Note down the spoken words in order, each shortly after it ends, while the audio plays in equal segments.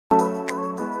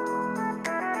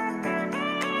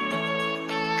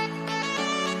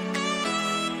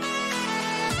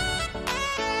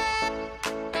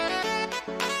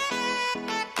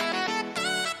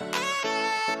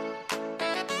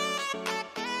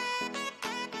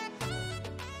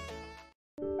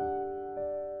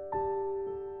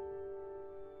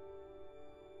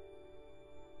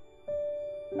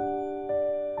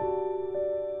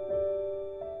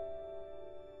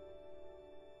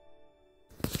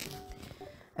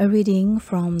A reading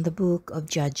from the book of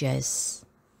Judges.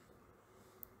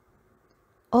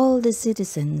 All the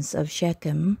citizens of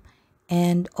Shechem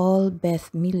and all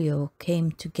Beth Millo came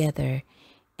together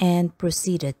and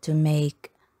proceeded to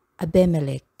make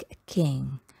Abimelech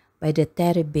king by the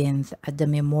terebinth at the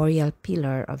memorial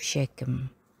pillar of Shechem.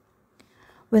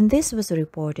 When this was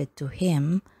reported to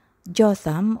him,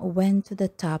 Jotham went to the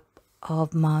top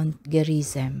of Mount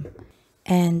Gerizim,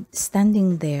 and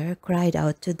standing there cried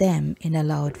out to them in a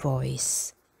loud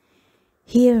voice,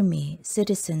 "Hear me,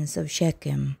 citizens of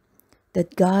Shechem,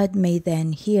 that God may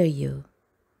then hear you."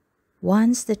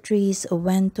 Once the trees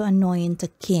went to anoint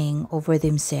a king over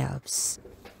themselves.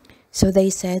 So they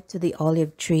said to the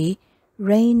olive tree,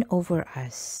 "Reign over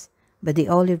us." But the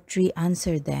olive tree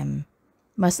answered them,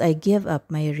 "Must I give up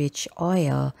my rich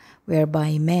oil,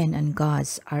 whereby men and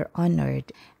gods are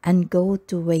honored, and go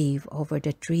to wave over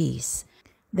the trees?"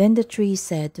 Then the tree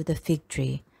said to the fig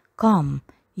tree, "Come,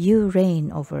 you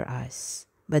reign over us."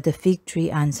 But the fig tree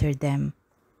answered them,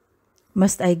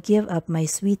 "Must I give up my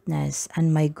sweetness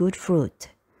and my good fruit,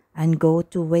 and go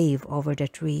to wave over the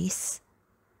trees?"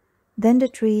 Then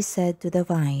the tree said to the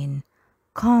vine,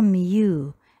 "Come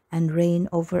you and reign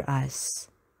over us."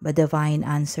 But the vine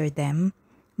answered them,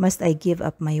 "Must I give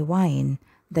up my wine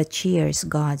that cheers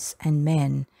gods and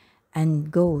men,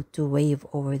 and go to wave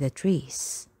over the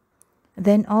trees?"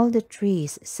 Then all the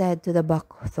trees said to the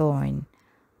buckthorn,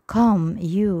 "Come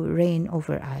you reign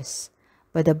over us."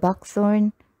 But the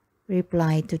buckthorn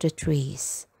replied to the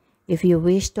trees, "If you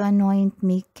wish to anoint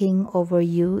me king over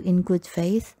you in good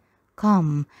faith,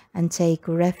 come and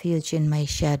take refuge in my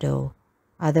shadow.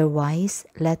 Otherwise,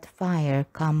 let fire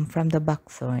come from the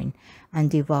buckthorn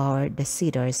and devour the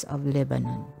cedars of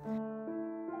Lebanon."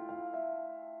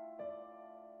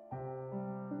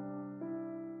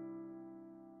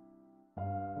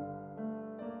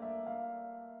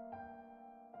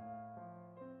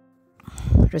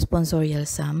 Responsorial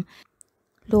Psalm.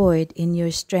 Lord, in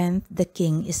your strength the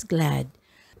king is glad.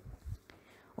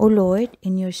 O Lord,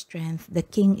 in your strength the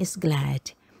king is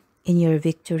glad. In your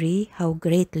victory, how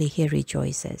greatly he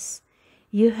rejoices.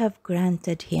 You have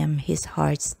granted him his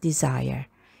heart's desire.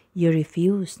 You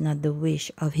refuse not the wish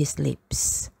of his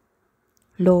lips.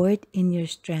 Lord, in your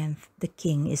strength the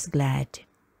king is glad.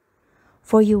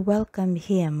 For you welcome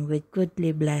him with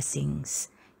goodly blessings.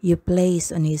 You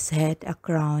place on his head a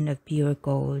crown of pure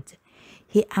gold.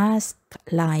 He asked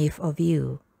life of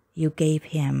you. You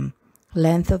gave him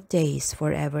length of days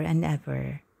forever and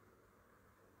ever.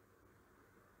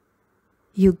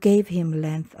 You gave him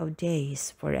length of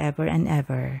days forever and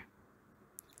ever.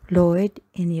 Lord,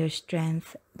 in your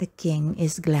strength the king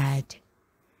is glad.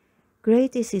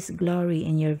 Great is his glory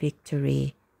in your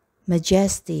victory.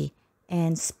 Majesty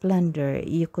and splendor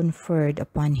you conferred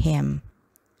upon him.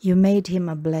 You made him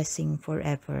a blessing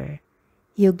forever.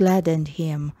 You gladdened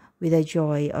him with the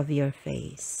joy of your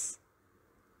face.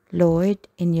 Lord,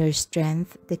 in your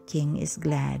strength the king is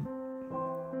glad.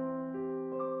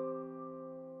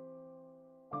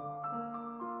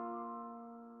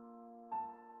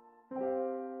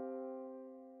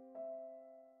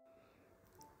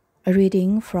 A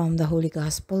reading from the Holy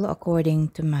Gospel according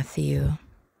to Matthew.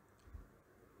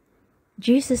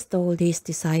 Jesus told his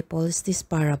disciples this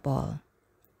parable.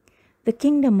 The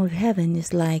kingdom of heaven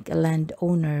is like a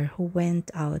landowner who went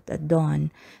out at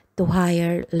dawn to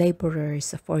hire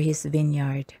laborers for his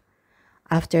vineyard.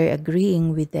 After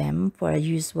agreeing with them for a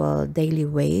usual daily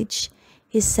wage,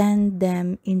 he sent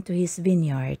them into his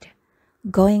vineyard.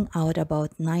 Going out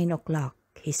about 9 o'clock,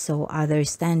 he saw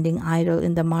others standing idle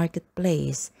in the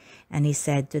marketplace, and he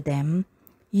said to them,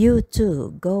 "You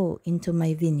too go into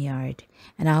my vineyard,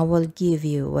 and I will give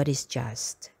you what is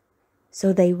just."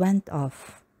 So they went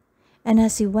off. And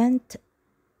he went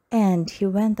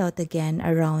out again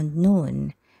around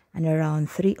noon and around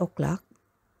 3 o'clock,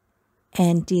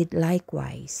 and did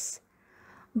likewise.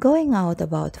 Going out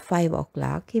about 5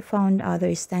 o'clock, he found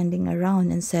others standing around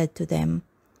and said to them,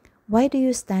 "Why do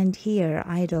you stand here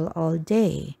idle all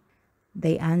day?"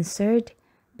 They answered,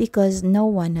 "Because no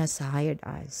one has hired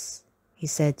us." He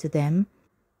said to them,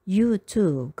 "You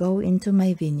too go into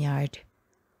my vineyard."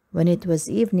 When it was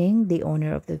evening, the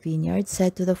owner of the vineyard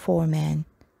said to the foreman,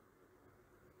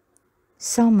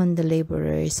 "Summon the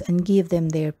laborers and give them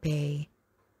their pay,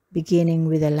 beginning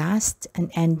with the last and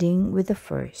ending with the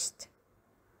first."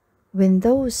 When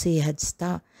those who had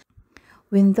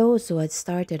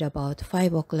started about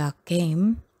 5 o'clock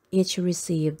came, each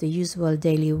received the usual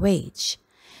daily wage.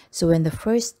 So when the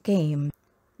first came,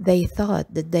 they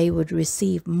thought that they would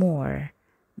receive more,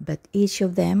 but each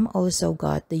of them also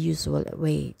got the usual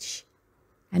wage.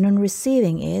 And on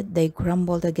receiving it, they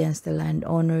grumbled against the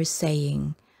landowners,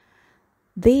 saying,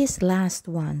 These last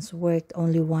ones worked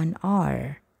only 1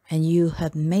 hour, and you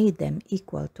have made them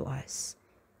equal to us,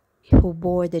 who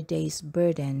bore the day's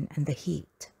burden and the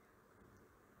heat.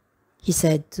 He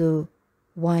said to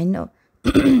one of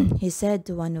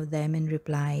them in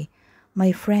reply,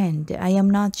 "My friend, I am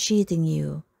not cheating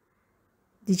you.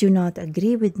 Did you not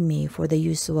agree with me for the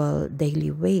usual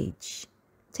daily wage?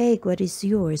 Take what is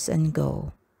yours and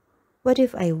go. What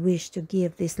if I wish to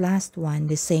give this last one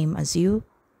the same as you?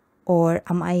 Or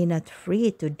am I not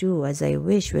free to do as I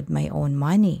wish with my own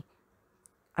money?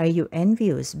 Are you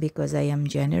envious because I am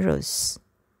generous?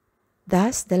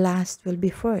 Thus the last will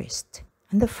be first,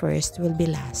 and the first will be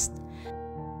last."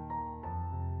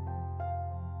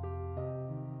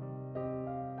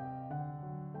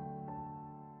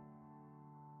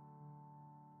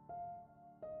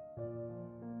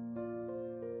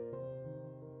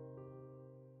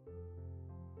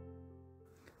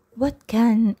 What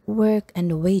can work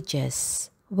and wages,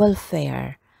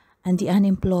 welfare, and the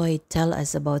unemployed tell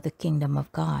us about the kingdom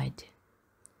of God?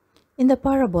 In the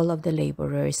parable of the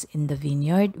laborers in the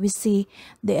vineyard, we see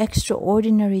the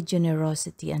extraordinary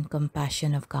generosity and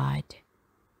compassion of God.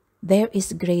 There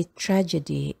is great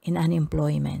tragedy in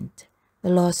unemployment,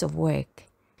 the loss of work,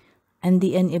 and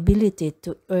the inability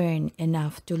to earn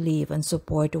enough to live and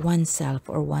support oneself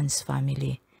or one's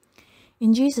family.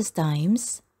 In Jesus'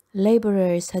 times,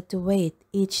 laborers had to wait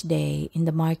each day in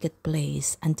the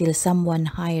marketplace until someone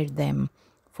hired them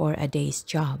for a day's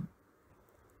job.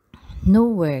 No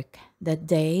work that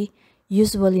day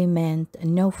usually meant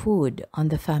no food on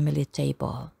the family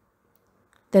table.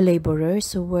 The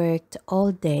laborers who worked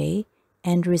all day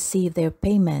and received their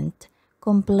payment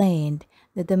complained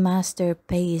that the master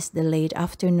pays the late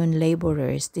afternoon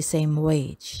laborers the same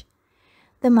wage.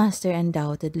 The master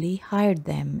undoubtedly hired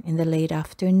them in the late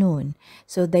afternoon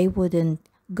so they wouldn't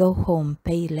go home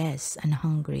payless and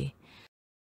hungry.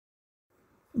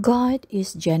 God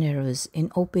is generous in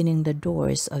opening the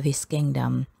doors of His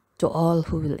kingdom to all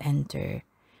who will enter,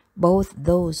 both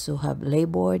those who have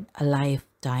labored a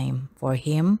lifetime for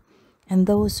Him and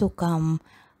those who come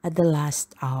at the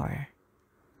last hour.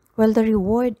 While the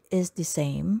reward is the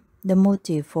same, the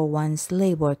motive for one's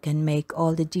labor can make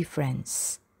all the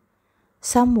difference.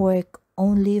 Some work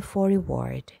only for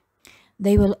reward.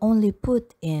 They will only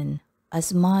put in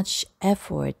as much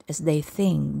effort as they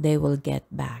think they will get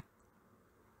back.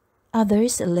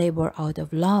 Others labor out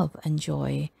of love and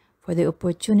joy for the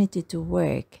opportunity to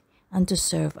work and to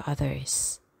serve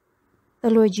others.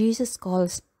 The Lord Jesus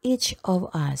calls each of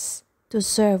us to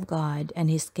serve God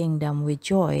and His kingdom with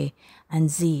joy and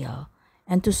zeal,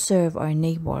 and to serve our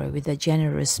neighbor with a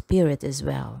generous spirit as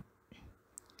well.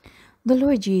 The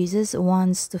Lord Jesus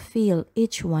wants to fill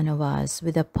each one of us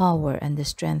with the power and the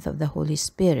strength of the Holy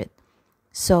Spirit,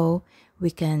 so we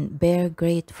can bear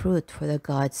great fruit for the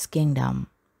God's kingdom,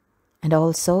 and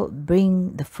also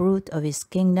bring the fruit of His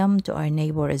kingdom to our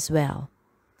neighbor as well.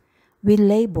 We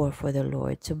labor for the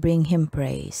Lord to bring Him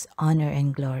praise, honor,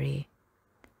 and glory.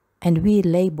 And we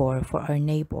labor for our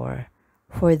neighbor,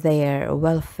 for their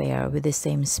welfare with the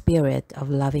same spirit of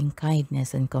loving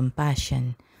kindness and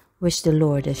compassion which the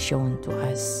Lord has shown to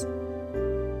us.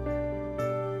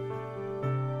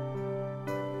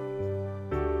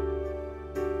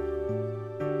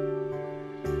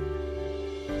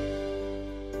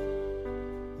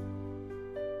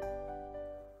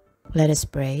 Let us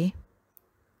pray.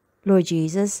 Lord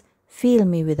Jesus, fill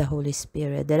me with the Holy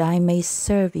Spirit that I may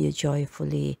serve You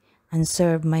joyfully and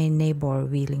serve my neighbor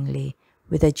willingly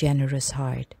with a generous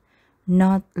heart,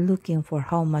 not looking for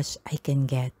how much I can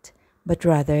get, but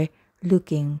rather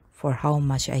looking for how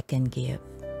much I can give.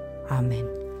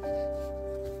 Amen.